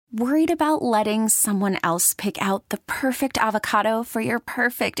Worried about letting someone else pick out the perfect avocado for your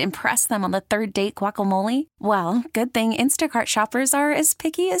perfect impress them on the third date guacamole? Well, good thing Instacart shoppers are as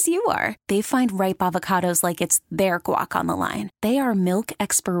picky as you are. They find ripe avocados like it's their guac on the line. They are milk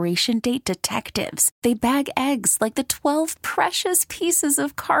expiration date detectives. They bag eggs like the 12 precious pieces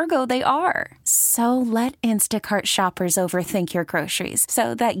of cargo they are. So let Instacart shoppers overthink your groceries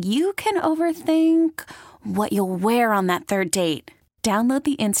so that you can overthink what you'll wear on that third date. Download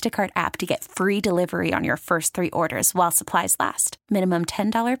the Instacart app to get free delivery on your first 3 orders while supplies last. Minimum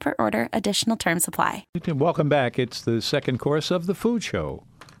 $10 per order. Additional terms apply. Welcome back. It's the second course of the Food Show.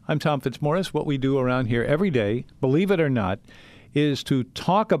 I'm Tom Fitzmaurice. What we do around here every day, believe it or not, is to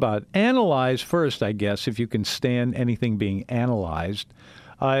talk about, analyze first, I guess, if you can stand anything being analyzed.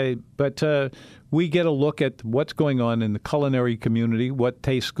 But we get a look at what's going on in the culinary community, what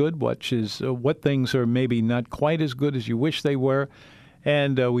tastes good, what things are maybe not quite as good as you wish they were,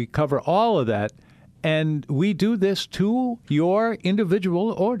 and we cover all of that. And we do this to your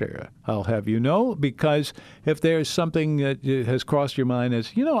individual order, I'll have you know, because if there's something that has crossed your mind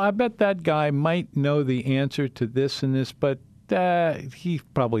as, I bet that guy might know the answer to this and this, but he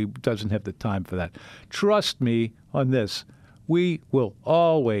probably doesn't have the time for that. Trust me on this. We will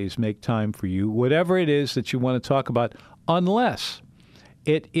always make time for you, whatever it is that you want to talk about, unless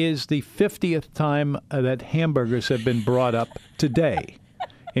it is the 50th time that hamburgers have been brought up today,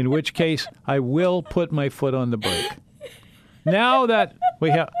 in which case I will put my foot on the brake. Now that we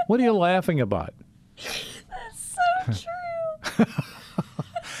have... What are you laughing about? That's so true.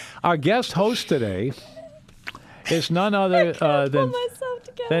 Our guest host today is none other than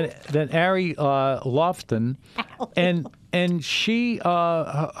Ari Lofton. And she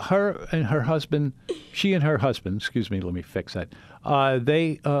and her husband, excuse me, let me fix that.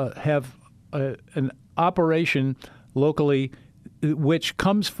 They have an operation locally which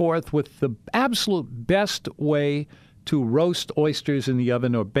comes forth with the absolute best way to roast oysters in the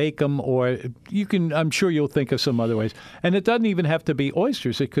oven or bake them, or I'm sure you'll think of some other ways. And it doesn't even have to be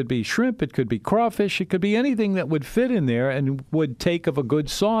oysters. It could be shrimp. It could be crawfish. It could be anything that would fit in there and would take of a good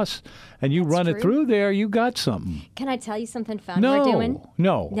sauce. And you run it through there, you got something. Can I tell you something fun we're doing?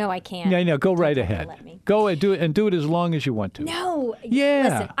 No, I can't. No, go right ahead. Let me. Go and do it as long as you want to. No. Yeah.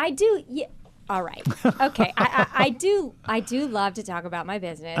 Listen, I do. Yeah. All right. Okay. I do love to talk about my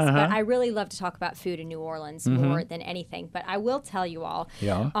business, but I really love to talk about food in New Orleans more than anything. But I will tell you all,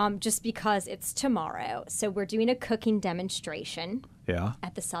 just because it's tomorrow. So we're doing a cooking demonstration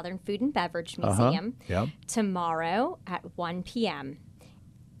at the Southern Food and Beverage Museum tomorrow at 1 p.m.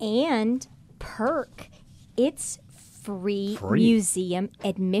 And perk, it's free museum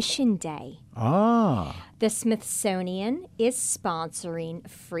admission day. The Smithsonian is sponsoring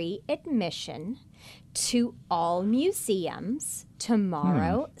free admission to all museums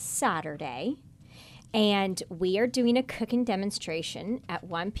tomorrow, Saturday. And we are doing a cooking demonstration at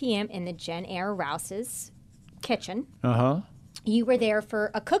 1 p.m. in the Jen Eyre Rouse's kitchen. You were there for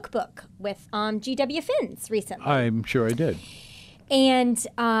a cookbook with G.W. Finns recently. I'm sure I did. And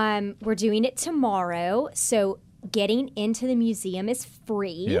we're doing it tomorrow. So getting into the museum is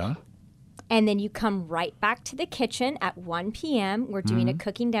free. Yeah. And then you come right back to the kitchen at 1 p.m. We're doing a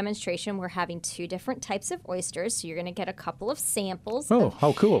cooking demonstration. We're having 2 different types of oysters. So you're going to get a couple of samples. Oh,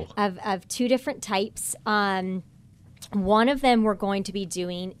 how cool. Of 2 different types. One of them we're going to be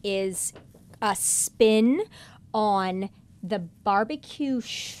doing is a spin on the barbecue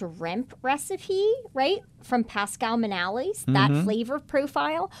shrimp recipe, right? From Pascal Manales, that flavor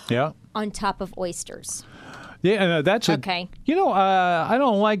profile. Yeah. On top of oysters. Yeah, that's okay. I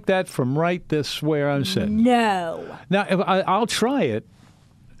don't like that from right this where I'm sitting. No. Now, I'll try it.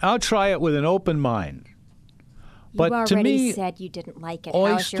 I'll try it with an open mind. But you already to me, said you didn't like it.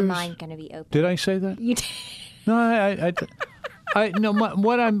 Oysters, how's your mind going to be open? Did I say that? You did. No, no.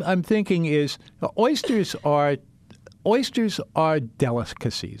 What I'm thinking is oysters are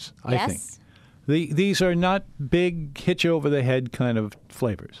delicacies. I think these are not big hitch over the head kind of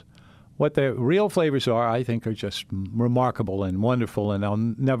flavors. What the real flavors are, I think, are just remarkable and wonderful, and I'll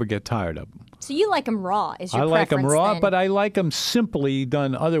never get tired of them. So you like them raw, is your preference? I like them raw, then? But I like them simply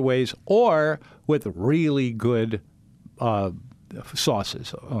done other ways or with really good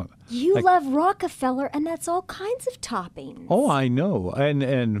sauces. You love Rockefeller, and that's all kinds of toppings. Oh, I know.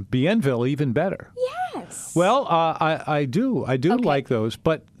 And Bienville, even better. Yes. Well, I do like those,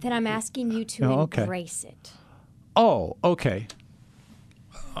 but... Then I'm asking you to embrace it. Oh, okay.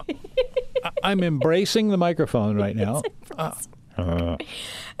 I'm embracing the microphone right now.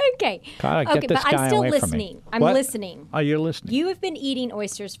 Okay. God, get this but guy I'm still away from listening. me. I'm What? listening. Oh, you're listening. You have been eating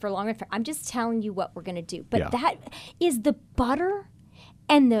oysters for long. I'm just telling you what we're going to do. But that is the butter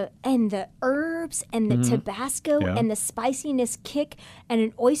and the herbs and the Tabasco and the spiciness kick and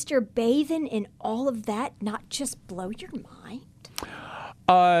an oyster bathing in all of that not just blow your mind?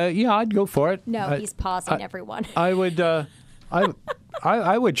 Yeah, I'd go for it. No, he's pausing, everyone. I would.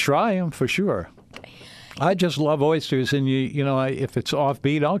 I would try them for sure. I just love oysters, and if it's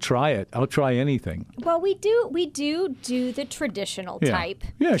offbeat, I'll try it. I'll try anything. Well, we do the traditional type.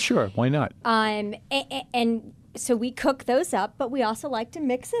 Yeah, sure. Why not? And so we cook those up, but we also like to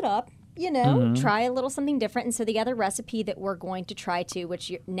mix it up. Try a little something different. And so the other recipe that we're going to try to,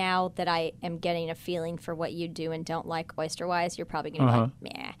 now that I am getting a feeling for what you do and don't like oyster-wise, you're probably going to be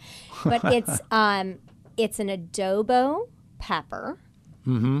like, meh. But it's an adobo pepper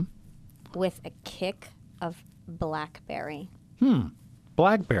with a kick of blackberry.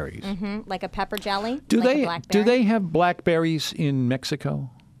 Blackberries. Like a pepper jelly. Do like they have blackberries in Mexico?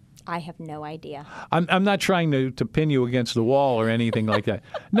 I have no idea. I'm not trying to pin you against the wall or anything like that.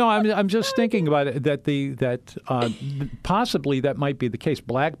 No, I'm just thinking about it that possibly that might be the case.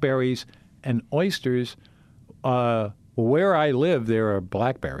 Blackberries and oysters. Where I live, there are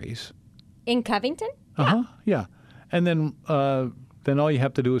blackberries. In Covington? Yeah. And then all you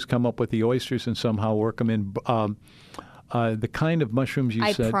have to do is come up with the oysters and somehow work them in. The kind of mushrooms you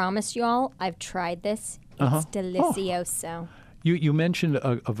said. I promise you all, I've tried this. It's delicioso. You mentioned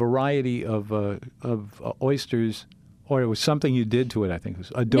a variety of oysters, or it was something you did to it. I think it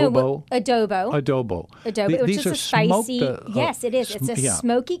was adobo. No, adobo. These are a spicy. Smoked, yes, it is. It's a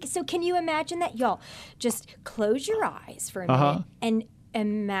smoky. So can you imagine that, y'all? Just close your eyes for a minute and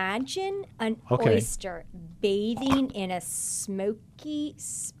imagine an oyster bathing in a smoky,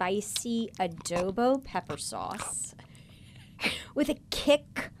 spicy adobo pepper sauce with a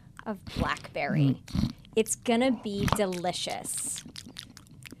kick of blackberry. It's gonna be delicious.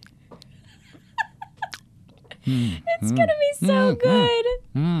 It's gonna be so good.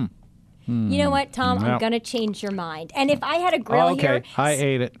 You know what, Tom? I'm gonna change your mind. And if I had a grill here, I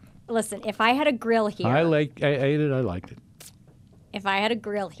ate it. Listen, if I had a grill here, I ate it. I liked it. If I had a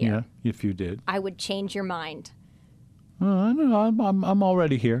grill here, if you did, I would change your mind. I don't know. I'm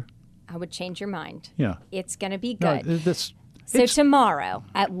already here. I would change your mind. Yeah, it's gonna be good. No, so tomorrow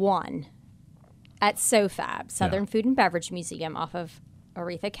at 1. At SoFab, Southern Food and Beverage Museum off of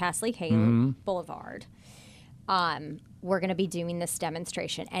Aretha Castley Hale Boulevard. We're going to be doing this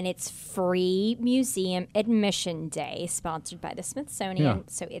demonstration, and it's free museum admission day, sponsored by the Smithsonian.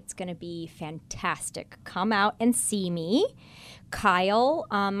 So it's going to be fantastic. Come out and see me. Kyle,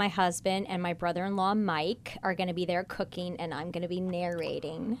 my husband, and my brother-in-law, Mike, are going to be there cooking, and I'm going to be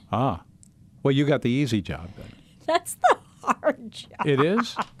narrating. Well, you got the easy job then. That's the hard job. It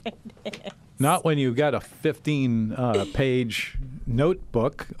is? It is. Not when you've got a 15-page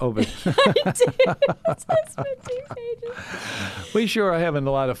notebook over. I did. It says 15 pages. We sure are having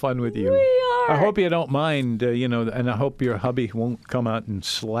a lot of fun with you. We are. I hope you don't mind, and I hope your hubby won't come out and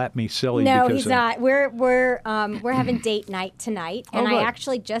slap me silly. No, because he's not. We're having date night tonight, and I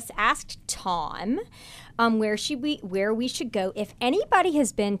actually just asked Tom. Where we should go. If anybody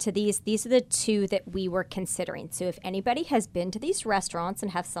has been to these are the two that we were considering. So if anybody has been to these restaurants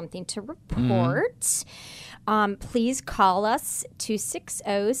and have something to report, please call us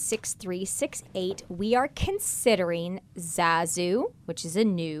 260-6368. We are considering Zazu, which is a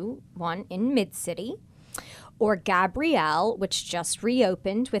new one in Mid-City, or Gabrielle, which just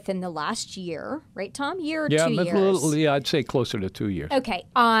reopened within the last year, right, Tom? Year or 2 years? I'd say closer to 2 years. Okay.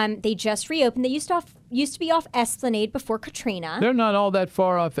 They just reopened. They used to be off Esplanade before Katrina. They're not all that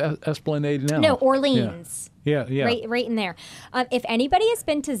far off Esplanade now. No, Orleans. Yeah. Right in there. If anybody has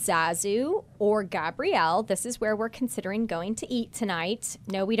been to Zazu or Gabrielle, this is where we're considering going to eat tonight.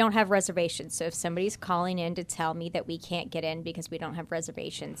 No, we don't have reservations. So if somebody's calling in to tell me that we can't get in because we don't have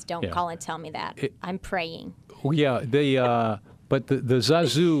reservations, don't call and tell me that. I'm praying. Yeah, but the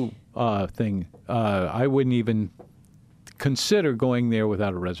Zazu thing, I wouldn't even consider going there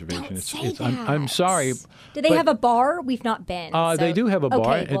without a reservation. Don't say that. I'm sorry. Do they have a bar? We've not been. They do have a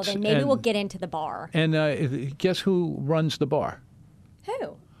bar. Okay, well then maybe we'll get into the bar. And guess who runs the bar?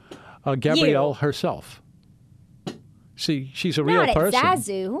 Who? Gabrielle herself. See, she's a real person. Not at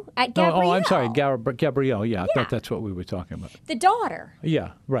Zazu, at Gabrielle. Oh, I'm sorry, Gabrielle. Yeah, I thought that's what we were talking about. The daughter.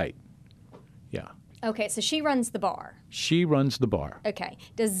 Yeah, right. Yeah. Okay, so she runs the bar. She runs the bar. Okay.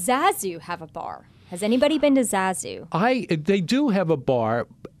 Does Zazu have a bar? Has anybody been to Zazu? They do have a bar.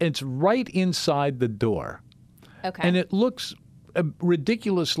 It's right inside the door. Okay. And it looks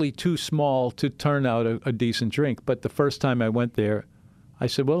ridiculously too small to turn out a decent drink. But the first time I went there, I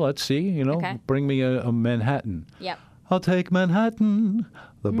said, well, let's see, bring me a Manhattan. Yep. I'll take Manhattan,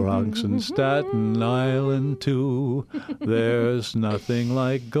 the Bronx and Staten Island too. There's nothing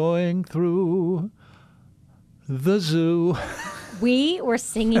like going through the zoo. We were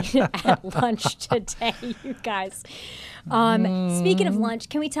singing at lunch today, you guys. Speaking of lunch,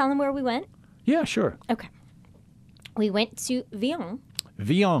 can we tell them where we went? Yeah, sure. Okay. We went to Vion.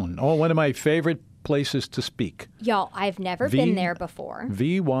 Vion. Oh, one of my favorite places to speak. Y'all, I've never been there before.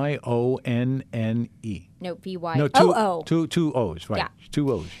 Vyonnne. No, V-Y-O-O. Two O's, right. Yeah.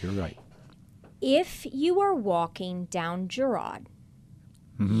 2 O's, you're right. If you are walking down Girard,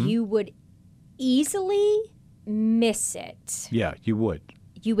 you would easily miss it. Yeah, you would.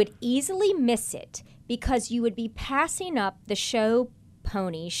 You would easily miss it because you would be passing up the showpiece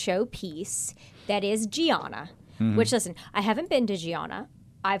that is Gianna, which, listen, I haven't been to Gianna.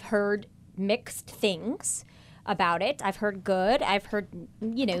 I've heard mixed things about it. I've heard good. I've heard,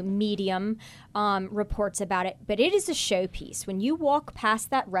 medium reports about it. But it is a showpiece. When you walk past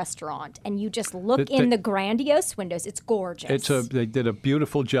that restaurant and you just look in the grandiose windows, it's gorgeous. They did a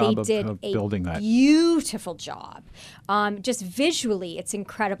beautiful job of building that. Beautiful job. Just visually, it's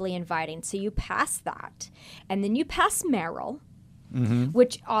incredibly inviting. So you pass that. And then you pass Merrill,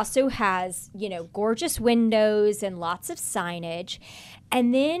 which also has, gorgeous windows and lots of signage.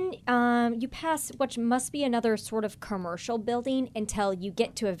 And then you pass what must be another sort of commercial building until you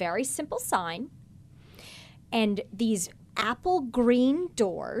get to a very simple sign. And these apple green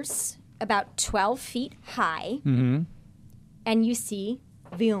doors, about 12 feet high. And you see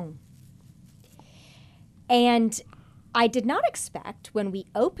Vion. And I did not expect when we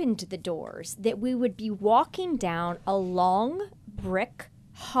opened the doors that we would be walking down a long brick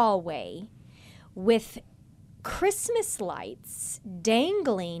hallway with Christmas lights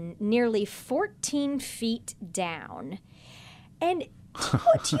dangling nearly 14 feet down. And do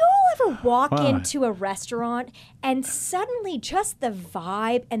you all ever walk into a restaurant and suddenly just the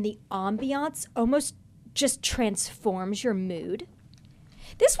vibe and the ambiance almost just transforms your mood?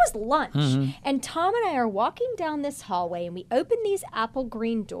 This was lunch, and Tom and I are walking down this hallway, and we open these apple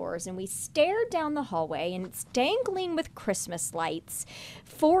green doors, and we stare down the hallway, and it's dangling with Christmas lights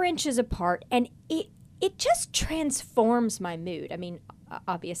 4 inches apart, and it just transforms my mood. I mean,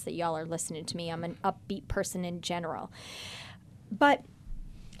 obviously, y'all are listening to me. I'm an upbeat person in general. But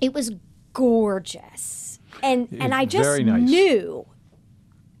it was gorgeous. And I just knew.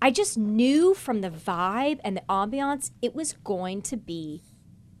 I just knew from the vibe and the ambiance it was going to be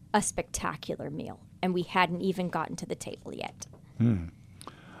a spectacular meal. And we hadn't even gotten to the table yet.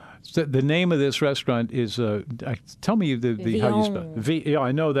 So the name of this restaurant is, tell me how you spell it. Yeah,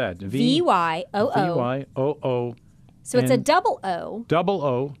 I know that. V-Y-O-O. V-Y-O-O. So it's a double O. Double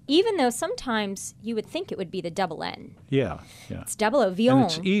O. Even though sometimes you would think it would be the double N. Yeah. It's double O, Vion. And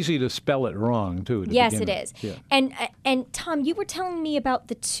it's easy to spell it wrong, too. Yes, it is. Yeah. And Tom, you were telling me about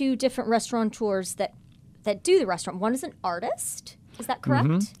the two different restaurateurs that do the restaurant. One is an artist. Is that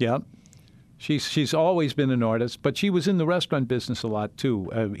correct? Yeah. She's always been an artist, but she was in the restaurant business a lot,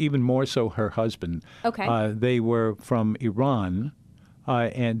 too, even more so her husband. Okay. They were from Iran,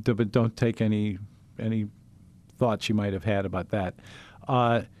 but don't take any thoughts you might have had about that.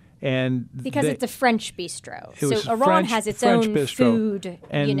 Because it's a French bistro. So Iran has its own food, scene.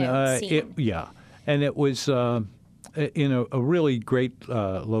 And it was in a really great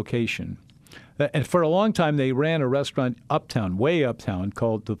location. And for a long time, they ran a restaurant way uptown,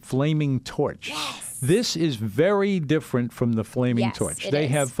 called the Flaming Torch. Yes. This is very different from the Flaming Torch. They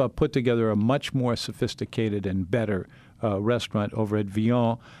have put together a much more sophisticated and better restaurant over at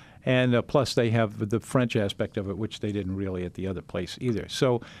Vion. And plus, they have the French aspect of it, which they didn't really at the other place either.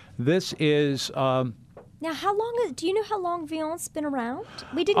 So this is... Now, do you know how long Vion's been around?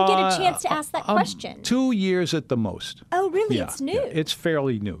 We didn't get a chance to ask that question. 2 years at the most. Oh, really? Yeah, it's new? Yeah, it's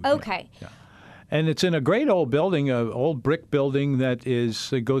fairly new. Okay. Yeah. And it's in a great old building, an old brick building that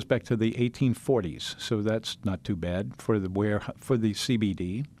goes back to the 1840s. So that's not too bad for the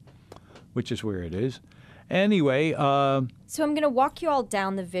CBD, which is where it is. Anyway. So I'm going to walk you all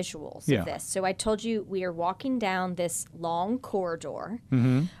down the visuals of this. So I told you we are walking down this long corridor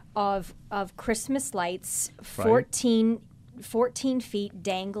of Christmas lights, 14 feet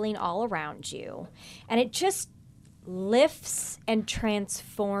dangling all around you. And it just lifts and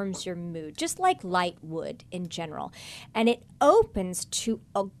transforms your mood, just like light would in general. And it opens to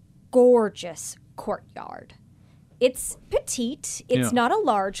a gorgeous courtyard. It's petite. It's not a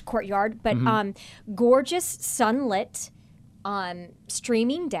large courtyard, but gorgeous, sunlit,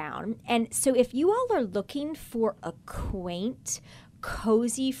 streaming down. And so if you all are looking for a quaint,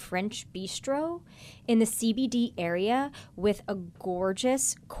 cozy French bistro in the CBD area with a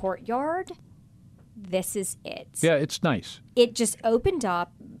gorgeous courtyard, this is it. Yeah, it's nice. It just opened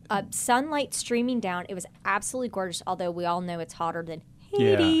up, sunlight streaming down. It was absolutely gorgeous, although we all know it's hotter than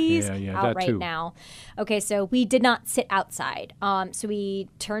Hades out right now. Okay, so we did not sit outside. So we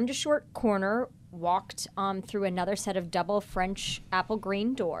turned a short corner, walked through another set of double French apple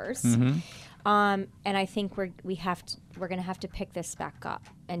green doors. And I think we're going to have to pick this back up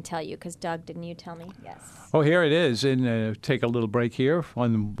and tell you, because Doug, didn't you tell me? Yes. Oh, here it is. And take a little break here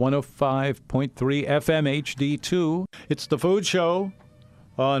on 105.3 FM HD2. It's The Food Show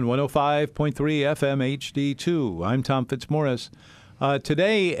on 105.3 FM HD2. I'm Tom Fitzmaurice.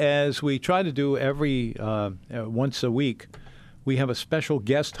 Today, as we try to do every once a week, we have a special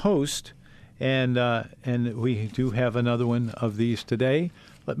guest host, and we do have another one of these today.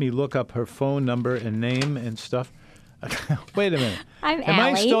 Let me look up her phone number and name and stuff. Wait a minute. Am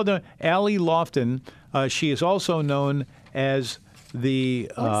I still doing Allie Lofton? She is also known as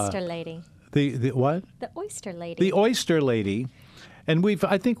the Oyster Lady. The what? The Oyster Lady. The Oyster Lady. And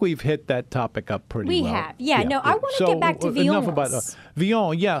I think we've hit that topic up pretty well. We have. Yeah, no, I want to get back to viands. Enough about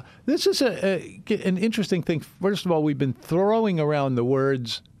viand, yeah. This is an interesting thing. First of all, we've been throwing around the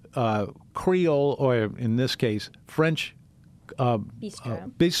words Creole, or in this case, French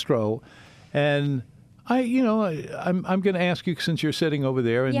bistro. And I'm going to ask you, since you're sitting over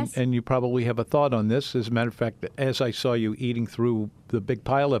there, and you probably have a thought on this. As a matter of fact, as I saw you eating through the big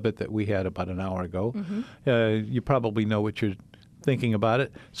pile of it that we had about an hour ago, you probably know what you're thinking about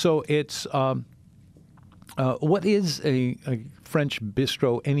it. So it's what is a French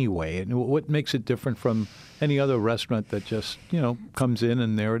bistro anyway, and what makes it different from any other restaurant that just comes in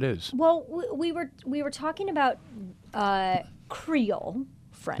and there it is? Well, we were talking about Creole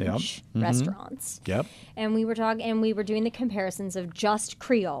French restaurants. Yep. And we were doing the comparisons of just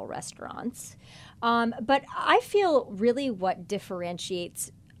Creole restaurants. But I feel really what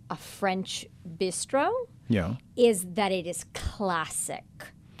differentiates a French bistro is that it is classic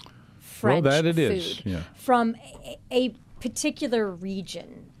French food from a particular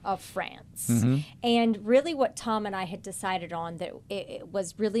region of France. And really what Tom and I had decided on, that it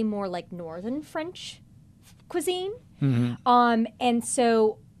was really more like northern French cuisine. And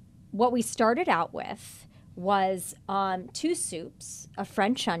so what we started out with was 2 soups, a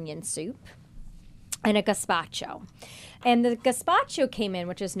French onion soup and a gazpacho. And the gazpacho came in,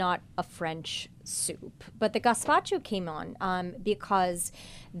 which is not a French soup, but the gazpacho came on because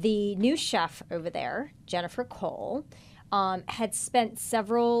the new chef over there, Jennifer Cole, had spent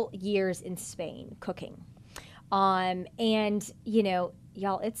several years in Spain cooking. And,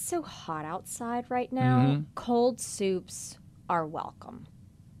 y'all, it's so hot outside right now. Cold soups are welcome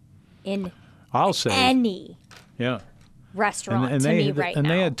in any restaurant and to me right now. And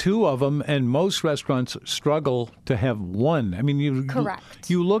they had 2 of them, and most restaurants struggle to have one. I mean, correct.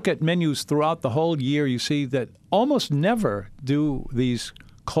 You look at menus throughout the whole year, you see that almost never do these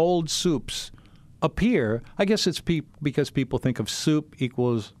cold soups appear. I guess it's because people think of soup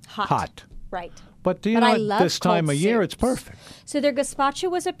equals hot. Right. But at this time of year, it's perfect. So their gazpacho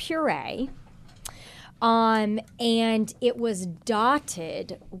was a puree. And it was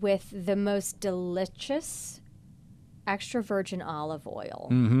dotted with the most delicious extra virgin olive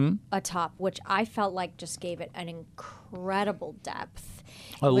oil atop, which I felt like just gave it an incredible depth.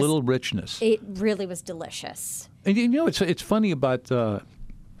 A little richness. It really was delicious. And it's funny about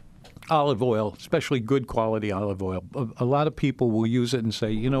olive oil, especially good quality olive oil. A lot of people will use it and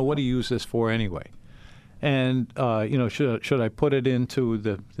say, what do you use this for anyway? And should I put it into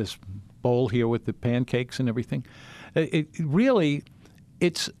this bowl here with the pancakes and everything? It really,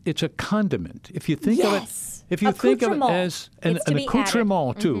 it's a condiment. If you think of it as an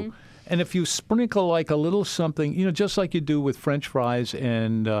accoutrement too. And if you sprinkle like a little something, just like you do with French fries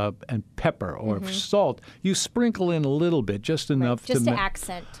and pepper or salt, you sprinkle in a little bit, just enough to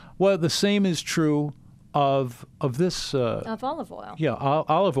accent. Well, the same is true of this of olive oil. Yeah,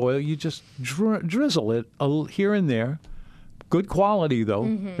 olive oil. You just drizzle it here and there. Good quality, though.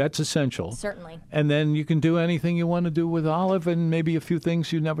 That's essential. Certainly. And then you can do anything you want to do with olive, and maybe a few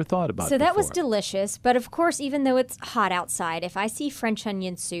things you never thought about So that before. was delicious. But, of course, even though it's hot outside, if I see French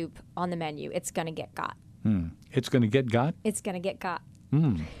onion soup on the menu, it's going to get got. It's going to get got? It's going to get got.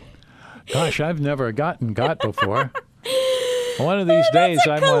 Gosh, I've never gotten got before. One of these days,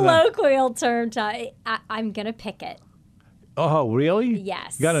 I'm going to... That's a colloquial term. I'm going to pick it. Oh, really?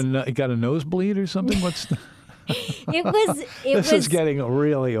 Yes. You got a nosebleed or something? What's the... This is getting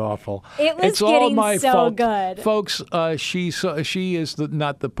really awful. It was it's getting all my so fault. good. Folks, she is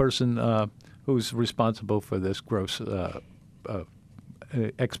not the person who's responsible for this gross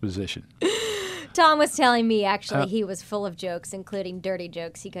exposition. Tom was telling me, actually, he was full of jokes, including dirty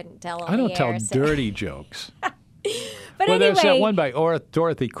jokes he couldn't tell on I don't the tell air. dirty jokes. But well, anyway. there's that one by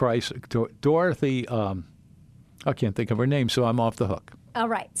Dorothy Christ. Dorothy, I can't think of her name, so I'm off the hook. All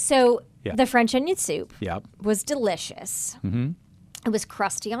right. So Yeah. the French onion soup Yep. was delicious. Mm-hmm. It was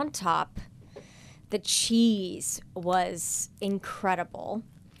crusty on top. The cheese was incredible,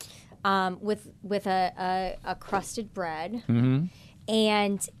 with a crusted bread,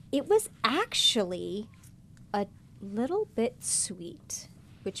 and it was actually a little bit sweet,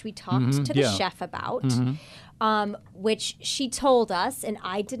 which we talked to the chef about. Which she told us, and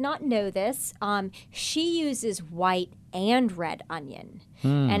I did not know this. She uses white and red onion,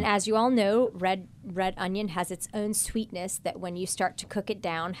 and as you all know, red onion has its own sweetness that, when you start to cook it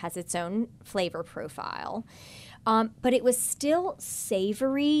down, has its own flavor profile. But it was still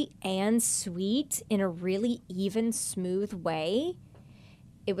savory and sweet in a really even, smooth way.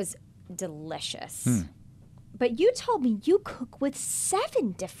 It was delicious. But you told me you cook with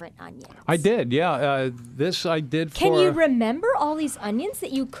 7 different onions. I did, yeah. This I did Can you remember all these onions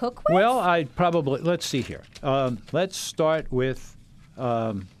that you cook with? Well, let's see here. Let's start with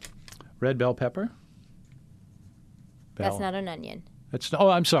red bell pepper. That's not an onion.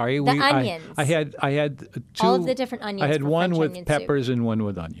 I'm sorry. Onions. I had 2. All of the different onions. I had for one French with onion peppers soup. and one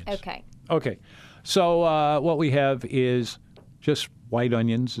with onions. Okay. So what we have is just white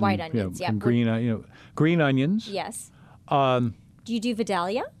onions. White onions, yeah. And green onions. Yes. Do you do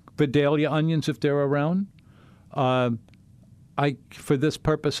Vidalia? Vidalia onions if they're around. For this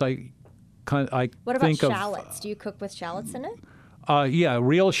purpose, I What about think shallots? Do you cook with shallots in it? Yeah,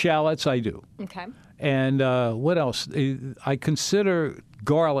 real shallots I do. Okay. And what else? I consider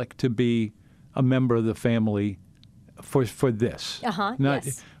garlic to be a member of the family for this.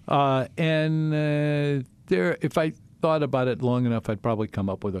 Yes. If I thought about it long enough, I'd probably come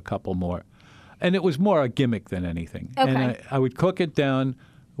up with a couple more. And it was more a gimmick than anything. Okay. And I would cook it down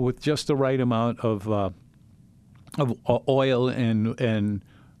with just the right amount of oil and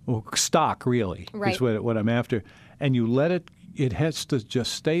stock, really, right. is what I'm after. And you let it. It has to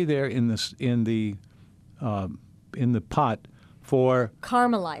just stay there in the pot for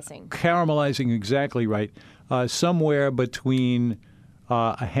caramelizing, exactly right. Somewhere between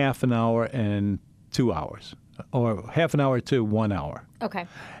a half an hour and 2 hours, or half an hour to 1 hour. Okay.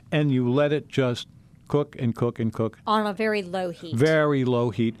 And you let it just cook and cook and cook on a very low heat. Very low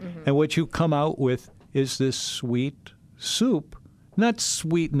heat. Mm-hmm. And what you come out with is this sweet soup. Not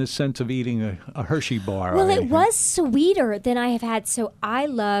sweet in the sense of eating a Hershey bar. Well, it was sweeter than I have had. So I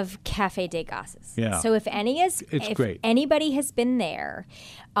love Café des Gosses. Yeah. So if great. Anybody has been there,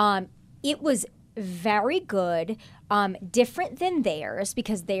 it was very good, different than theirs,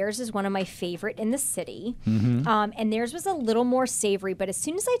 because theirs is one of my favorite in the city. Mm-hmm. And theirs was a little more savory. But as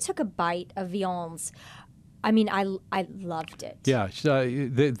soon as I took a bite of Viand's, I mean, I loved it. Yeah,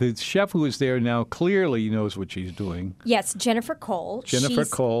 the chef who is there now clearly knows what she's doing. Yes, Jennifer Cole.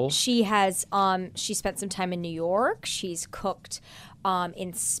 Cole. She has she spent some time in New York. She's cooked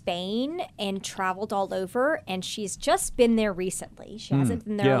in Spain and traveled all over, and she's just been there recently. She hasn't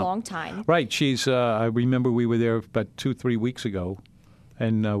been there a long time. Right. She's. I remember we were there about 2-3 weeks ago,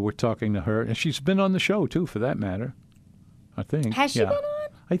 and we're talking to her, and she's been on the show too, for that matter. I think. Has she been on?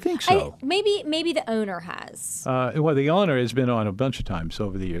 I think so. Maybe the owner has. Well, the owner has been on a bunch of times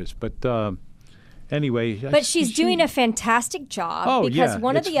over the years, but anyway. But she's doing a fantastic job. Oh, because yeah,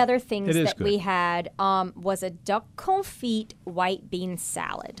 one of the other things that good. we had was a duck confit white bean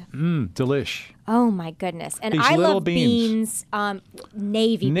salad. Delish. Oh my goodness! And These I little love beans.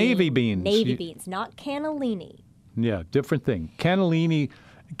 Navy beans. Navy beans, not cannellini. Yeah, different thing. Cannellinis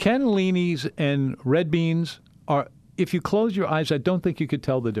and red beans are. If you close your eyes, I don't think you could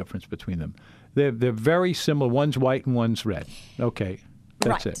tell the difference between them. They're very similar. One's white and one's red. Okay,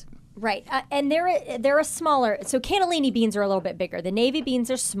 that's it. Right, and they're a smaller. So cannellini beans are a little bit bigger. The navy beans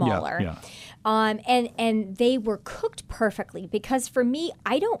are smaller. Yeah. And they were cooked perfectly, because for me,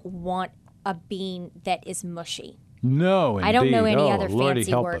 I don't want a bean that is mushy. No, indeed. I don't know any other Lordy,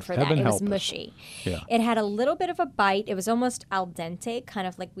 fancy word for that. Heaven It was help us. mushy. Yeah. It had a little bit of a bite. It was almost al dente, kind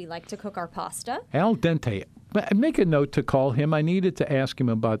of like we like to cook our pasta. Al dente. Make a note to call him. I needed to ask him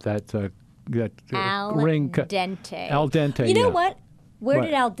about that Al ring. dente. Al dente. You know yeah. what? Where What?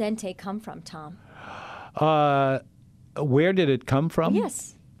 did al dente come from, Tom? Where did it come from?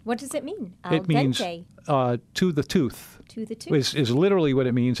 Yes. What does it mean? Al It means dente. to the tooth. To the tooth. Is literally what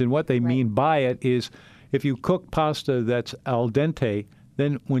it means, and what they mean by it is, if you cook pasta that's al dente,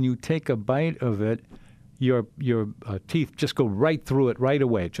 then when you take a bite of it, your teeth just go right through it right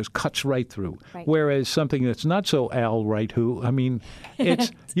away. It just cuts right through. Right. Whereas something that's not so Al Right-Who, I mean, it's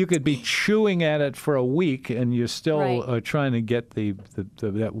you could be chewing at it for a week and you're still trying to get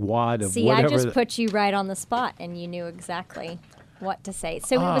that wad of whatever. See, I just put you right on the spot, and you knew exactly what to say.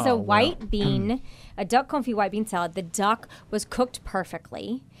 So it was a white bean, a duck confit white bean salad. The duck was cooked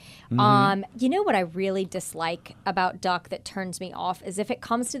perfectly. You know what I really dislike about duck that turns me off is if it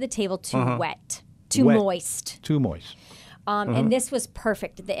comes to the table too wet. Too moist. Too moist. And this was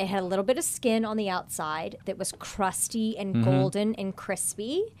perfect. It had a little bit of skin on the outside that was crusty and golden and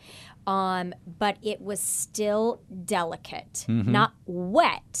crispy, but it was still delicate, not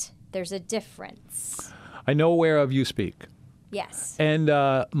wet. There's a difference. I know whereof you speak. Yes. And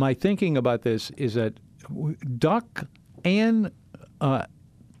my thinking about this is that duck and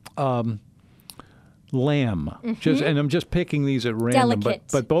lamb, and I'm just picking these at random, but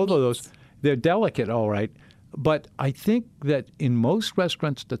both of those, they're delicate, all right. But I think that in most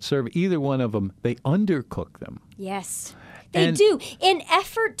restaurants that serve either one of them, they undercook them. Yes. They do, in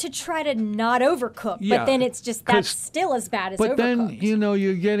effort to try to not overcook. But then it's just, that's still as bad as overcooked. But then,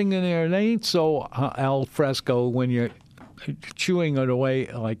 you're getting in there, and it ain't so al fresco when you're chewing it away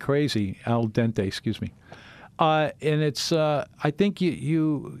like crazy, al dente, excuse me. And it's, I think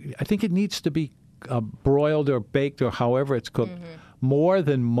I think it needs to be broiled or baked or however it's cooked more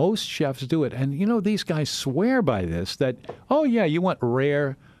than most chefs do it. And, these guys swear by this, that, oh, yeah, you want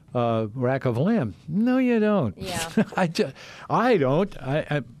rare rack of lamb. No, you don't. Yeah. I don't.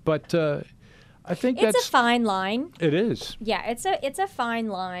 But I think it's a fine line. It is. Yeah, it's a fine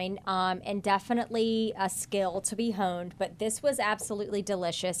line, and definitely a skill to be honed. But this was absolutely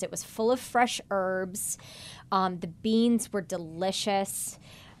delicious. It was full of fresh herbs. The beans were delicious.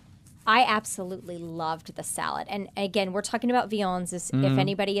 I absolutely loved the salad. And again, we're talking about viands. If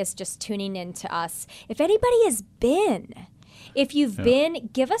anybody is just tuning in to us, if anybody has been. If you've been,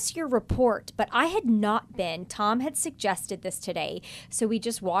 give us your report. But I had not been. Tom had suggested this today. So we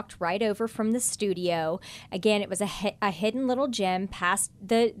just walked right over from the studio. Again, it was a hidden little gem past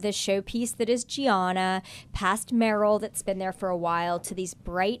the showpiece that is Gianna, past Merrill that's been there for a while, to these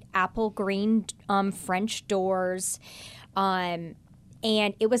bright apple green French doors. And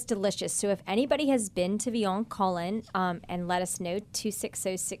it was delicious. So if anybody has been to Vion, call in and let us know,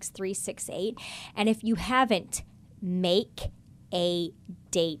 260-6368. And if you haven't, make a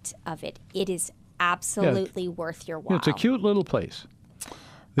date of it. It is absolutely worth your while. It's a cute little place.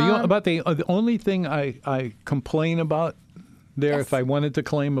 The only thing I complain about there, if I wanted to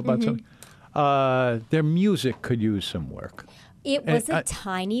claim about something, their music could use some work. It was a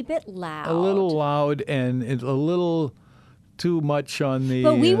tiny bit loud. A little loud and a little too much on the...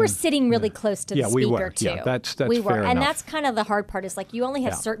 But we were sitting really close to the speaker, we were. too. Yeah, that's we fair were. enough. And that's kind of the hard part is, like, you only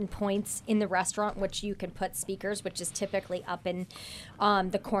have certain points in the restaurant which you can put speakers, which is typically up in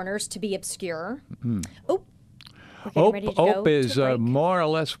the corners to be obscure. Oh, we're getting ready to go is to break. more or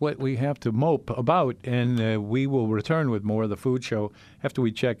less what we have to mope about, and we will return with more of the food show after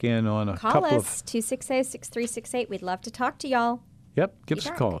we check in on a couple of... Call us, 260-6368. We'd love to talk to y'all. Yep, give us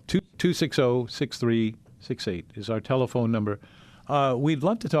a call. 260-6368 is our telephone number. We'd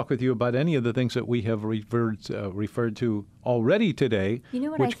love to talk with you about any of the things that we have referred to already today, you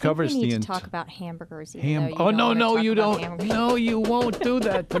know what, which covers we need to talk about hamburgers. No, you don't. No, you won't do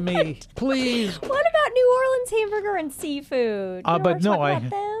that to me. Please. What about New Orleans hamburger and seafood? But no, about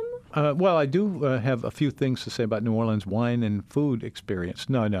them? Well, I do have a few things to say about New Orleans wine and food experience.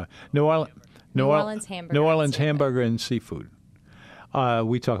 No. New Orleans hamburger and seafood.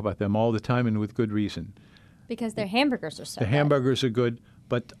 We talk about them all the time, and with good reason. Because their hamburgers are so good. The hamburgers are good,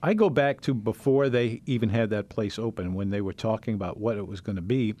 but I go back to before they even had that place open, when they were talking about what it was going to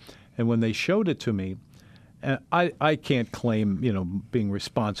be, and when they showed it to me, I can't claim, being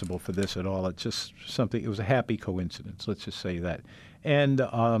responsible for this at all. It's just something, it was a happy coincidence, let's just say that. And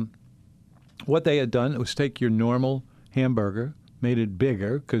what they had done was take your normal hamburger, made it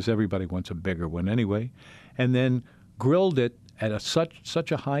bigger, because everybody wants a bigger one anyway, and then grilled it at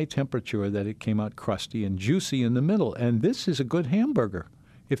such a high temperature that it came out crusty and juicy in the middle. And this is a good hamburger.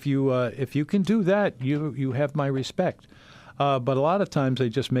 If you can do that, you have my respect. But a lot of times they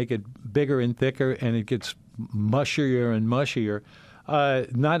just make it bigger and thicker, and it gets mushier and mushier.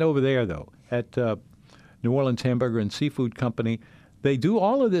 Not over there, though. At New Orleans Hamburger and Seafood Company, they do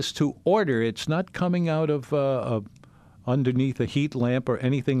all of this to order. It's not coming out of underneath a heat lamp or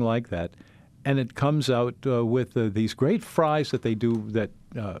anything like that. And it comes out with these great fries that they do that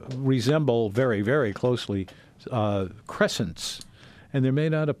resemble very, very closely crescents. And they're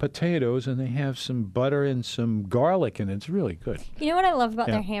made out of potatoes, and they have some butter and some garlic, and it's really good. You know what I love about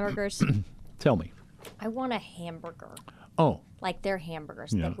their hamburgers? Tell me. I want a hamburger. Oh. Like their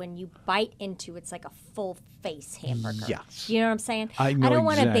hamburgers that when you bite into, it's like a full face hamburger. Yes. You know what I'm saying? I know don't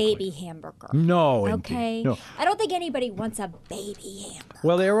want a exactly. baby hamburger. No, Okay. indeed. No. I don't think anybody wants a baby hamburger.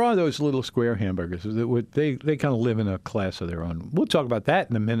 Well, there are those little square hamburgers that they kind of live in a class of their own. We'll talk about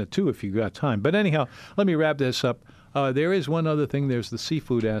that in a minute, too, if you got time. But anyhow, let me wrap this up. There is one other thing. There's the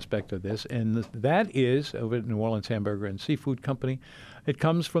seafood aspect of this, and that is over at New Orleans Hamburger and Seafood Company. It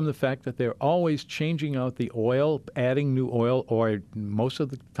comes from the fact that they're always changing out the oil, adding new oil, or most of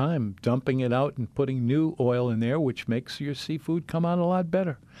the time dumping it out and putting new oil in there, which makes your seafood come out a lot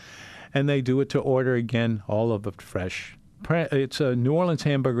better. And they do it to order, again, all of it fresh. It's a New Orleans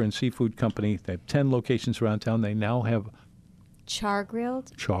Hamburger and Seafood Company. They have 10 locations around town. They now have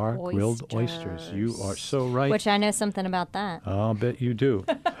Char-grilled oysters. You are so right. Which I know something about that. I'll bet you do.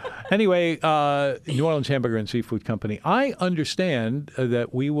 Anyway, New Orleans Hamburger and Seafood Company. I understand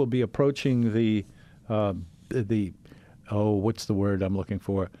that we will be approaching the what's the word I'm looking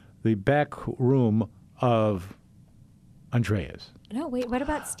for? The back room of Andrea's. No, wait, what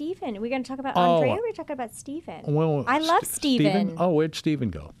about Stephen? Are we going to talk about Andrea or are we talking about Stephen? Well, I love Stephen. Oh, where'd Stephen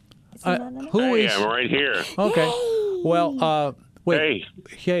go? Who is? I'm right here. Okay. Yay! Well, wait.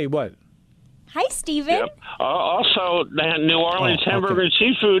 Hey, what? Hi, Stephen. Yep. Also, New Orleans Hamburger and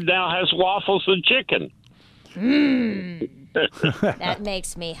Seafood now has waffles and chicken. That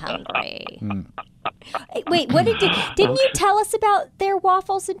makes me hungry. Wait, what didn't you tell us about their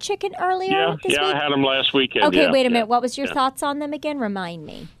waffles and chicken earlier this week? I had them last weekend. Okay, wait a minute. What was your thoughts on them again? Remind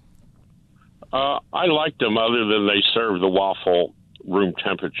me. I liked them other than they serve the waffle room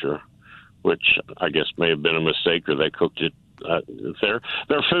temperature, which I guess may have been a mistake, or they cooked it.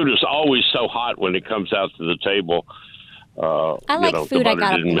 Their food is always so hot when it comes out to the table. I like food I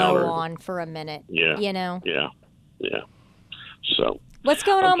got to blow on for a minute. Yeah. You know? Yeah. So. What's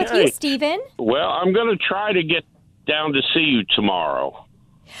going on with you, Stephen? Well, I'm going to try to get down to see you tomorrow.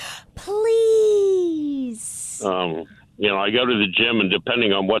 Please. I go to the gym, and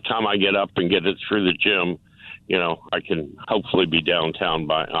depending on what time I get up and get it through the gym, I can hopefully be downtown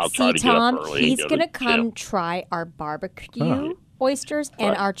by. I'll try to Tom, get up early. He's going to come try our barbecue oysters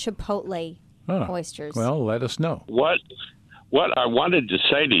and our chipotle oysters. Well, let us know. What I wanted to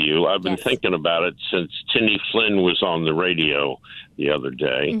say to you, I've been thinking about it since Tinny Flynn was on the radio the other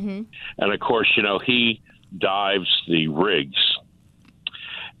day. Mm-hmm. And, of course, he dives the rigs.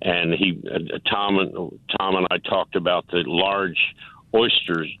 And Tom and I talked about the large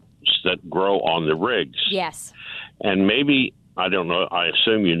oysters that grow on the rigs. Yes. And maybe, I don't know, I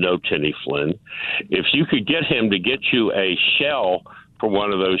assume you know Tinny Flynn. If you could get him to get you a shell for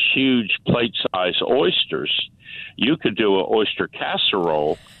one of those huge plate-sized oysters, you could do an oyster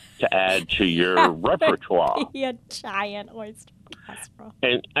casserole to add to your repertoire. A giant oyster casserole.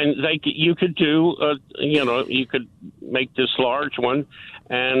 And you could do, you could make this large one.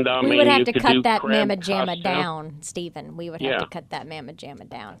 And we would have to cut that mamma jamma down, Stephen. We would have to cut that mamma jamma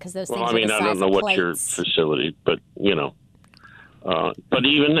down because those things are the size of I don't know what your facility, but but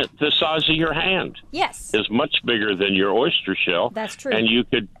even at the size of your hand, is much bigger than your oyster shell. That's true. And you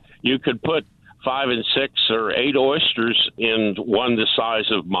could put 5 and 6 or 8 oysters in one the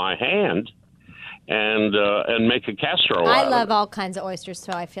size of my hand, and make a casserole. I love all kinds of oysters,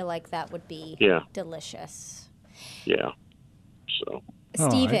 so I feel like that would be delicious. Yeah. So.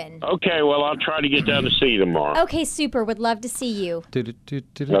 Stephen. Right. Okay, well, I'll try to get down to see you tomorrow. Okay, super. Would love to see you.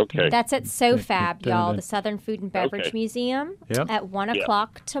 Okay. That's at SoFab, y'all, the Southern Food and Beverage Museum, at 1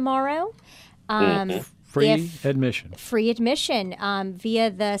 o'clock tomorrow. Free admission. Free admission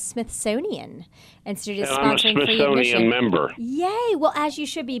via the Smithsonian Institute. And I'm a Smithsonian member. Yay! Well, as you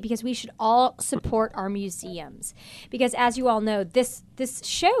should be, because we should all support our museums. Because as you all know, this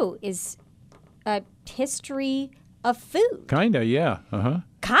show is a history of food. Kinda, yeah.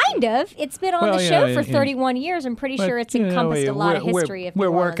 Kind of. It's been on the show for 31 years. I'm pretty sure it's encompassed a lot of history of New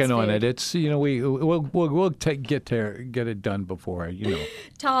Orleans. We're working food. on it. It's we'll get it done before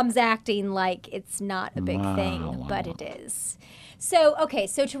Tom's acting like it's not a big thing, but it is. So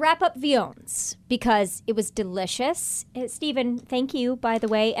to wrap up Viogniers, because it was delicious. Stephen, thank you, by the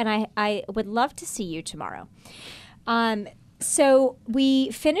way, and I would love to see you tomorrow. So we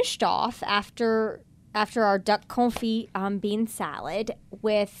finished off after our duck confit bean salad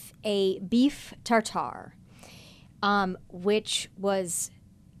with a beef tartare, which was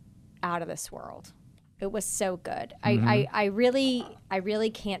out of this world. It was so good. Mm-hmm. I really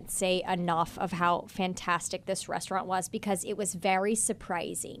can't say enough of how fantastic this restaurant was because it was very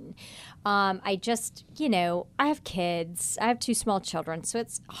surprising. I just, I have kids. I have 2 small children, so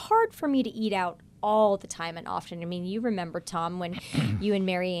it's hard for me to eat out all the time and often. I mean, you remember, Tom, when you and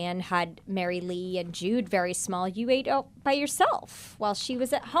Marianne had Mary Lee and Jude very small, you ate out by yourself while she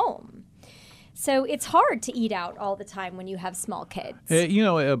was at home. So it's hard to eat out all the time when you have small kids.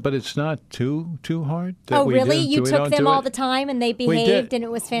 But it's not too hard. Oh, really? You took them all the time and they behaved and it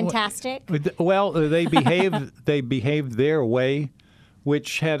was fantastic? Well, they behaved. They behaved their way,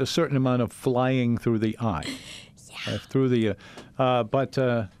 which had a certain amount of flying through the eye. Yeah.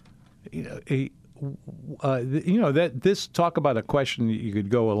 This talk about a question that you could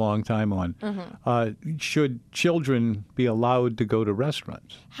go a long time on. Mm-hmm. Should children be allowed to go to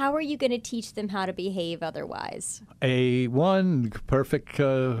restaurants? How are you going to teach them how to behave otherwise? One perfect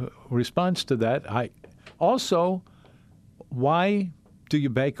response to that. Why do you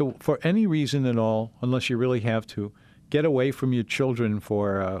bake for any reason at all, unless you really have to, get away from your children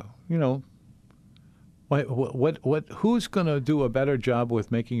for Who's going to do a better job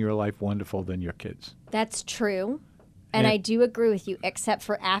with making your life wonderful than your kids? That's true. And I do agree with you, except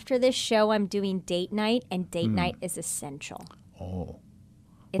for after this show, I'm doing date night, and date night is essential. Oh.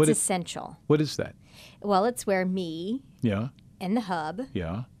 It's essential. What is that? Well, it's where me and the hub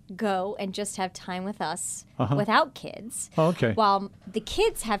Yeah. go and just have time with us without kids. Oh, okay. While the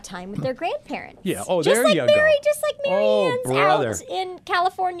kids have time with their grandparents. Yeah. Oh, just there like you Mary, go. Just like Marianne's brother. out in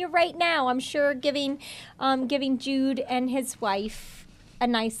California right now. I'm sure giving Jude and his wife a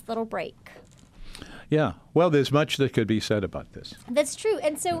nice little break. Yeah. Well, there's much that could be said about this. That's true.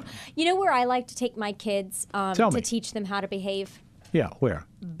 And so, you know where I like to take my kids to teach them how to behave? Yeah. Where?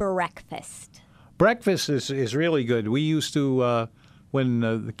 Breakfast. Breakfast is really good. We used to. When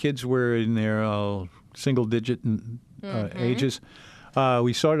the kids were in their single-digit ages,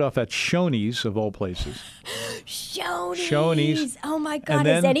 we started off at Shoney's, of all places. Shoney's. Oh, my God.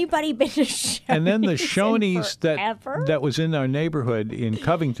 Has anybody been to Shoney's? And then the Shoney's that was in our neighborhood in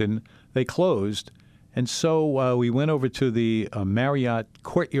Covington, they closed. And so we went over to the Marriott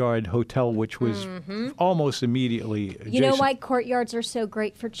Courtyard Hotel, which was almost immediately adjacent. You know why courtyards are so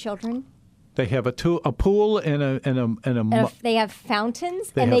great for children? They have a pool and they have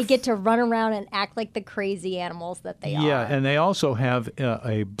fountains, they get to run around and act like the crazy animals that they are. Yeah, and they also have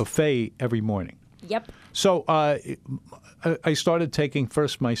a buffet every morning. Yep. So I started taking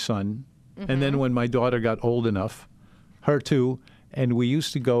first my son, and then when my daughter got old enough, her too, and we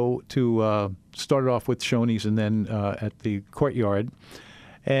used to go to start off with Shoney's and then at the Courtyard.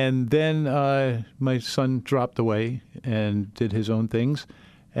 And then my son dropped away and did his own things.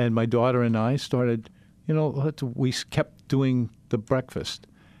 And my daughter and I started, we kept doing the breakfast.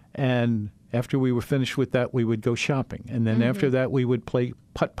 And after we were finished with that, we would go shopping. And then after that, we would play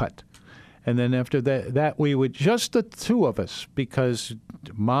putt-putt. And then after that, we would, just the two of us, because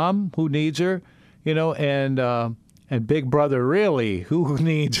Mom, who needs her, and Big Brother, really, who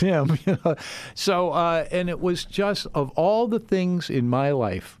needs him? So, and it was just, of all the things in my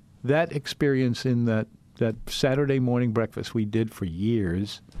life, that experience in that Saturday morning breakfast we did for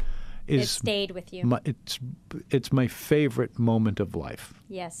years it stayed with you. It's my favorite moment of life.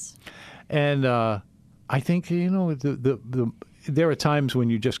 Yes. And I think there are times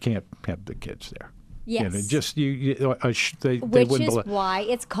when you just can't have the kids there. Yes. Which is why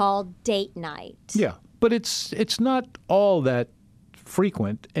it's called date night. Yeah, but it's not all that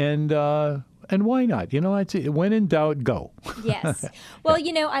frequent, and why not? When in doubt, go. Yes. Well,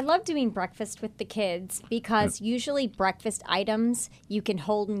 I love doing breakfast with the kids because usually breakfast items you can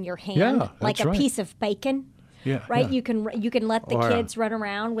hold in your hand, like a piece of bacon. Yeah, right. Yeah. You can let the kids run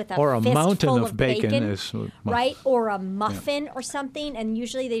around with a mountain full of bacon, right? Or a muffin or something, and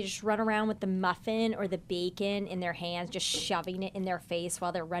usually they just run around with the muffin or the bacon in their hands, just shoving it in their face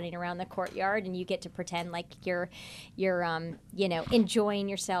while they're running around the courtyard, and you get to pretend like you're enjoying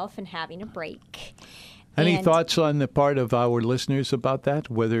yourself and having a break. Any thoughts on the part of our listeners about that?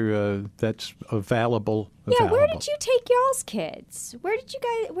 Whether that's available? Yeah, where did you take y'all's kids?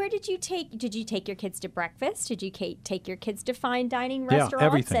 Did you take your kids to breakfast? Did you take your kids to fine dining restaurants? Yeah,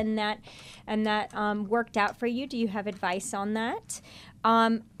 everything. And that worked out for you? Do you have advice on that?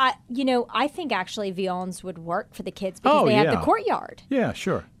 I think actually Vian's would work for the kids because they have the courtyard. Yeah,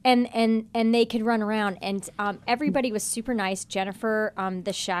 sure. And they could run around, and everybody was super nice. Jennifer,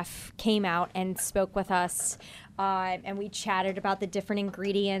 the chef, came out and spoke with us, and we chatted about the different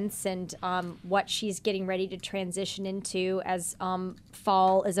ingredients and what she's getting ready to transition into as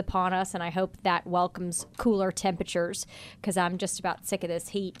fall is upon us, and I hope that welcomes cooler temperatures because I'm just about sick of this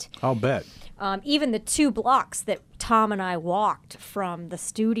heat. I'll bet. Even the 2 blocks that Tom and I walked from the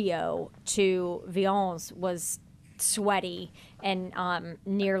studio to Vian's was sweaty and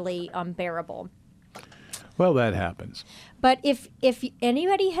nearly unbearable. Well, that happens. But if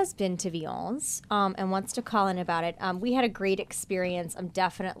anybody has been to Vian's and wants to call in about it, we had a great experience.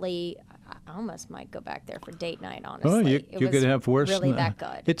 I almost might go back there for date night, honestly. Oh, you could have worse. Really that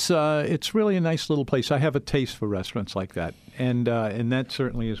good. It's really a nice little place. I have a taste for restaurants like that, and that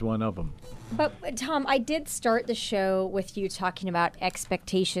certainly is one of them. But Tom, I did start the show with you talking about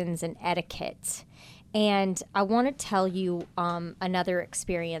expectations and etiquette. And I want to tell you another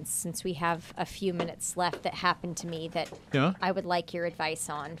experience, since we have a few minutes left, that happened to me that I would like your advice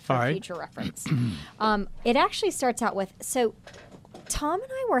on for future reference. It actually starts out with, so Tom and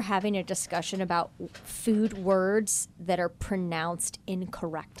I were having a discussion about food words that are pronounced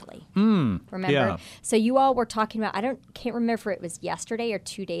incorrectly. Remember? Yeah. So you all were talking about, can't remember if it was yesterday or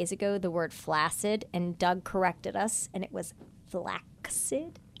 2 days ago, the word flaccid, and Doug corrected us, and it was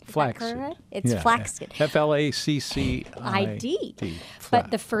flaccid. Flaccid. It's flaccid. Flaccid.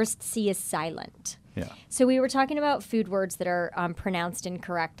 But the first C is silent. Yeah. So we were talking about food words that are pronounced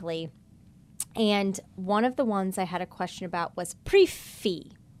incorrectly. And one of the ones I had a question about was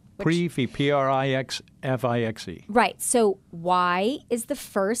prifi. Prifi, Prixfixe. Right. So why is the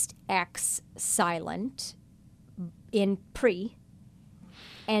first X silent in pre?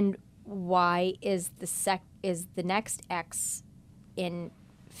 And why is the next X in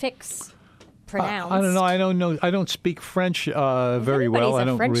fix pronounced? I don't know. I don't know. I don't speak French very well. I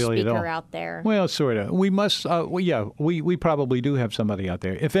don't French really speaker know. out there. Well, sort of. We must. We probably do have somebody out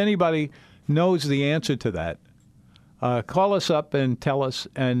there. If anybody knows the answer to that, call us up and tell us.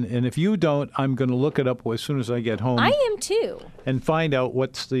 And if you don't, I'm going to look it up as soon as I get home. I am too. And find out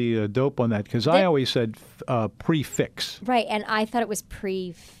what's the dope on that, because I always said prefix. Right, and I thought it was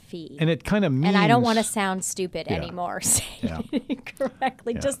pre-fi. And it kind of means... And I don't want to sound stupid anymore saying it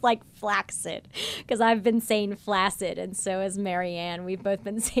incorrectly, just like flaccid, because I've been saying flaccid, and so has Marianne. We've both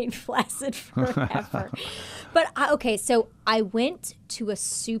been saying flaccid forever. But, so I went to a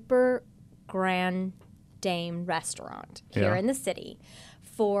super grand dame restaurant here in the city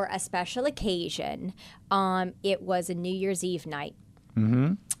for a special occasion. It was a New Year's Eve night.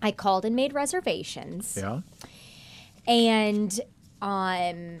 Mm-hmm. I called and made reservations. Yeah. And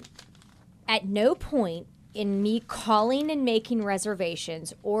at no point in me calling and making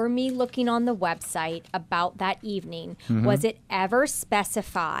reservations or me looking on the website about that evening was it ever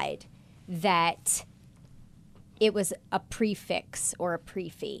specified that it was a prefix or a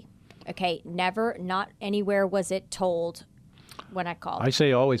pre-fee. Okay, never, not anywhere was it told when I called. I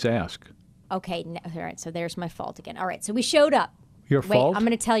say always ask. Okay, all right, so there's my fault again. All right, so we showed up. Your fault? Wait, I'm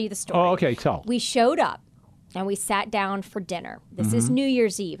going to tell you the story. Oh, okay, tell. We showed up, and we sat down for dinner. This is New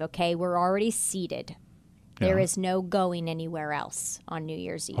Year's Eve, okay? We're already seated. There is no going anywhere else on New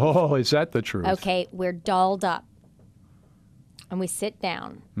Year's Eve. Oh, is that the truth? Okay, we're dolled up. And we sit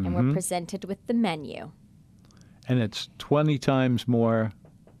down, and we're presented with the menu. And it's 20 times more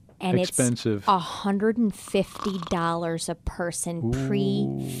expensive. And it's $150 a person,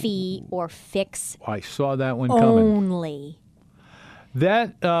 pre-fee or fix I saw that one coming. only.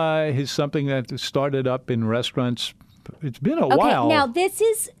 That is something that started up in restaurants. It's been a while. Okay, now this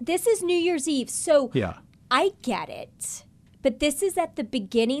is New Year's Eve, so Yeah. I get it. But this is at the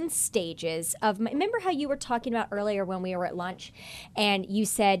beginning stages of. Remember how you were talking about earlier when we were at lunch, and you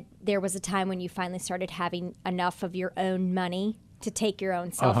said there was a time when you finally started having enough of your own money to take your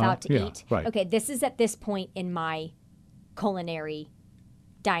own self out to eat. Right. Okay, this is at this point in my culinary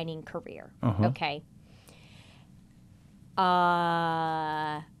dining career. Okay.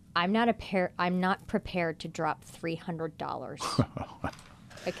 I'm not prepared to drop $300.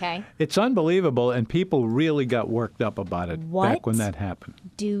 Okay. It's unbelievable, and people really got worked up about it back when that happened.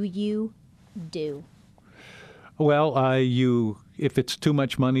 Do you do? Well, if it's too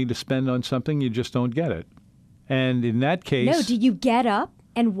much money to spend on something, you just don't get it. And in that case... No, do you get up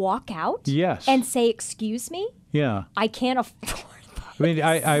and walk out? Yes. And say, excuse me? Yeah. I can't afford this. I mean,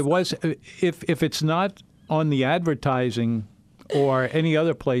 I was... If it's not on the advertising or any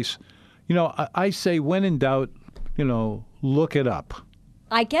other place, I say when in doubt, look it up.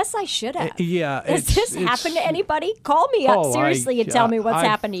 I guess I should have. Yeah. Has this happened to anybody? Call me up seriously and tell me what's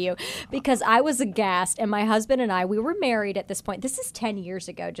happened to you. Because I was aghast, and my husband and I, we were married at this point. This is 10 years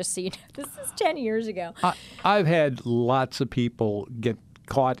ago, just so you know. This is 10 years ago. I've had lots of people get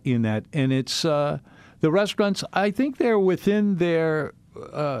caught in that, and it's the restaurants, I think they're within their...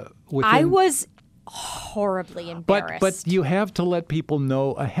 I was horribly embarrassed. But you have to let people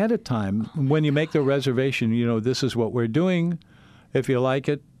know ahead of time when you make the reservation, this is what we're doing. If you like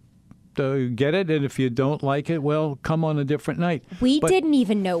it, get it. And if you don't like it, well, come on a different night. We didn't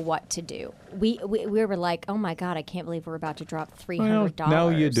even know what to do. We were like, oh, my God, I can't believe we're about to drop $300. Well, now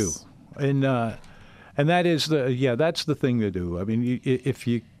you do. And And that is that's the thing to do. I mean, if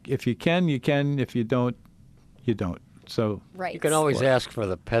you can, you can. If you don't, you don't. So right. You can always ask for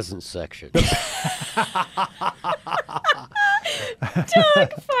the peasant section. Doug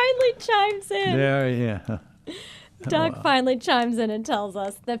finally chimes in. Yeah. Doug finally chimes in and tells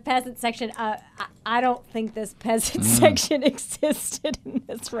us the peasant section. I don't think this peasant section existed in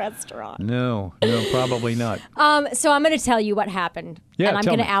this restaurant. No, probably not. So I'm going to tell you what happened. Yeah, and I'm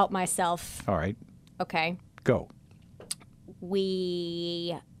tell going to me. out myself. All right. Okay. Go.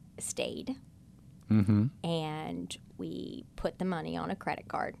 We stayed. And we put the money on a credit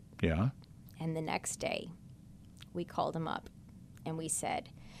card. Yeah. And the next day, we called him up and we said,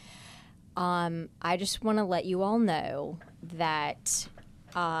 I just want to let you all know that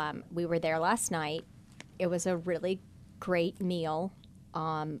we were there last night. It was a really great meal,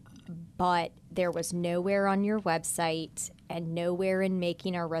 but there was nowhere on your website and nowhere in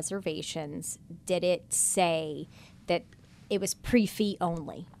making our reservations did it say that it was pre-fee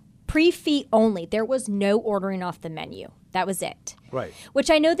only. Pre-fee only. There was no ordering off the menu. That was it. Right.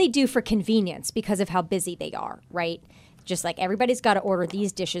 Which I know they do for convenience because of how busy they are, right? Just like everybody's got to order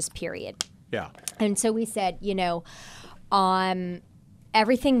these dishes, period. Yeah. And so we said,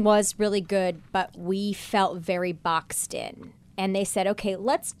 everything was really good, but we felt very boxed in. And they said, okay,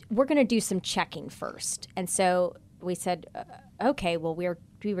 we're going to do some checking first. And so we said, okay, well, we were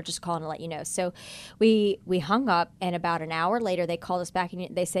just calling to let you know. So we hung up, and about an hour later, they called us back,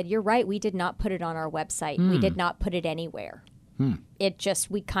 and they said, you're right, we did not put it on our website. We did not put it anywhere. It just,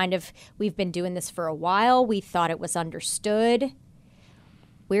 we've been doing this for a while. We thought it was understood.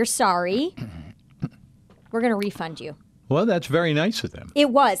 We're sorry. We're going to refund you. Well, that's very nice of them. It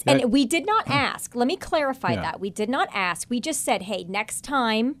was. And we did not ask. Let me clarify Yeah. that. We did not ask. We just said, hey, next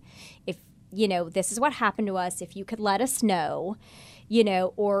time, if, this is what happened to us, if you could let us know,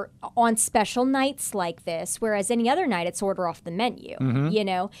 or on special nights like this, whereas any other night it's order off the menu,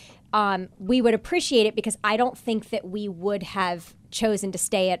 we would appreciate it because I don't think that we would have chosen to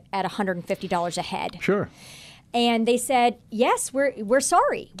stay at $150 a head. Sure. And they said, yes, we're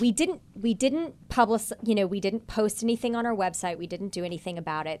sorry. We didn't publish, we didn't post anything on our website. We didn't do anything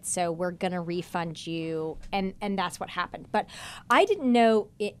about it. So we're going to refund you. And that's what happened. But I didn't know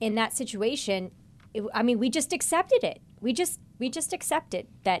in that situation, we just accepted it. We just accepted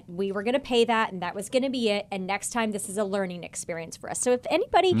that we were going to pay that and that was going to be it. And next time, this is a learning experience for us. So if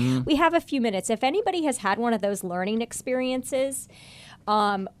anybody, we have a few minutes. If anybody has had one of those learning experiences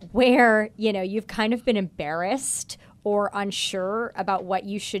where, you've kind of been embarrassed or unsure about what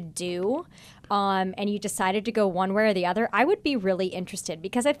you should do, and you decided to go one way or the other, I would be really interested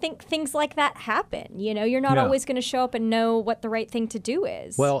because I think things like that happen. You're not always going to show up and know what the right thing to do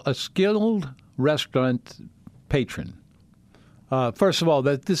is. Well, a skilled restaurant patron. First of all,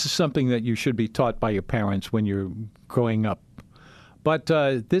 this is something that you should be taught by your parents when you're growing up. But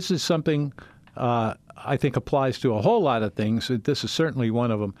this is something I think applies to a whole lot of things. This is certainly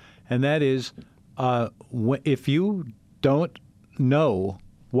one of them. And that is if you don't know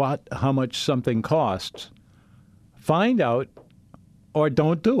how much something costs, find out or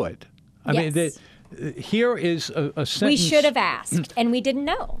don't do it. I mean, here is a sentence. We should have asked, and we didn't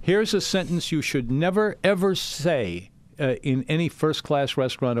know. Here's a sentence you should never, ever say in any first-class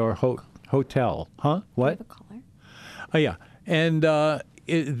restaurant or hotel. Huh? What? Do you have a caller? Oh, yeah. And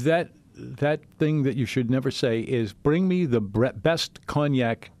that thing that you should never say is, bring me the best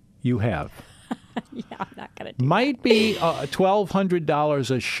cognac you have. Yeah, I'm not going to do Might be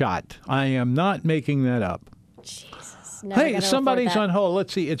 $1,200 a shot. I am not making that up. Jesus. Hey, somebody's on hold.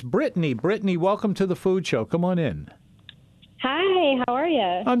 Let's see. It's Brittany. Brittany, welcome to the Food Show. Come on in. Hi, how are you?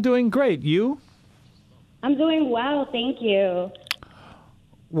 I'm doing great. You? I'm doing well, thank you.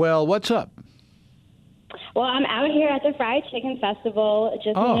 Well, what's up? Well, I'm out here at the Fried Chicken Festival.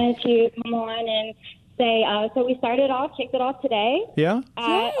 Just wanted to come on and say, so we kicked it off today. Yeah?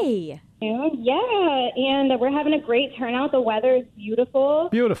 Yay! Yeah, and we're having a great turnout. The weather is beautiful.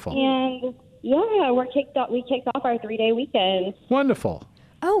 Beautiful. And yeah, we kicked off our 3-day weekend. Wonderful.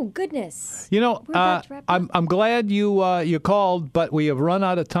 Oh, goodness. I'm glad you called, but we have run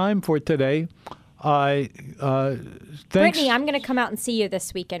out of time for today. Thanks. Brittany, I'm going to come out and see you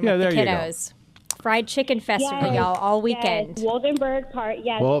this weekend with the kiddos. Fried Chicken Festival, y'all, all weekend. Yes, Waldenburg Park.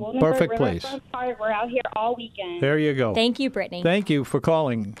 Yes, well, Waldenburg perfect place. Park. We're out here all weekend. There you go. Thank you, Brittany. Thank you for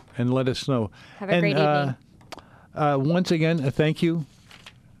calling and let us know. Have a great evening. Once again, thank you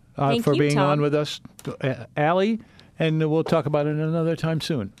Thank for you, being Tom. on with us, Allie, and we'll talk about it another time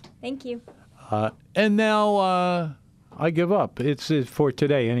soon. Thank you. And now I give up. It's for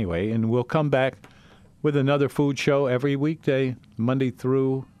today anyway, and we'll come back with another food show every weekday, Monday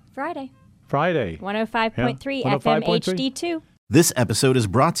through Friday. Friday. 105.3 FM HD2. This episode is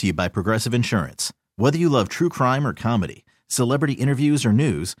brought to you by Progressive Insurance. Whether you love true crime or comedy, celebrity interviews or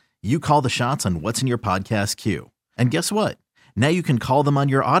news, you call the shots on what's in your podcast queue. And guess what? Now you can call them on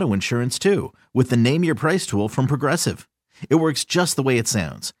your auto insurance too with the Name Your Price tool from Progressive. It works just the way it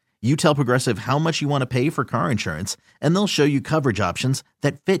sounds. You tell Progressive how much you want to pay for car insurance, and they'll show you coverage options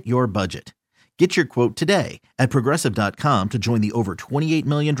that fit your budget. Get your quote today at Progressive.com to join the over 28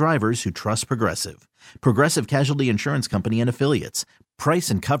 million drivers who trust Progressive. Progressive Casualty Insurance Company and Affiliates. Price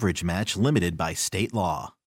and coverage match limited by state law.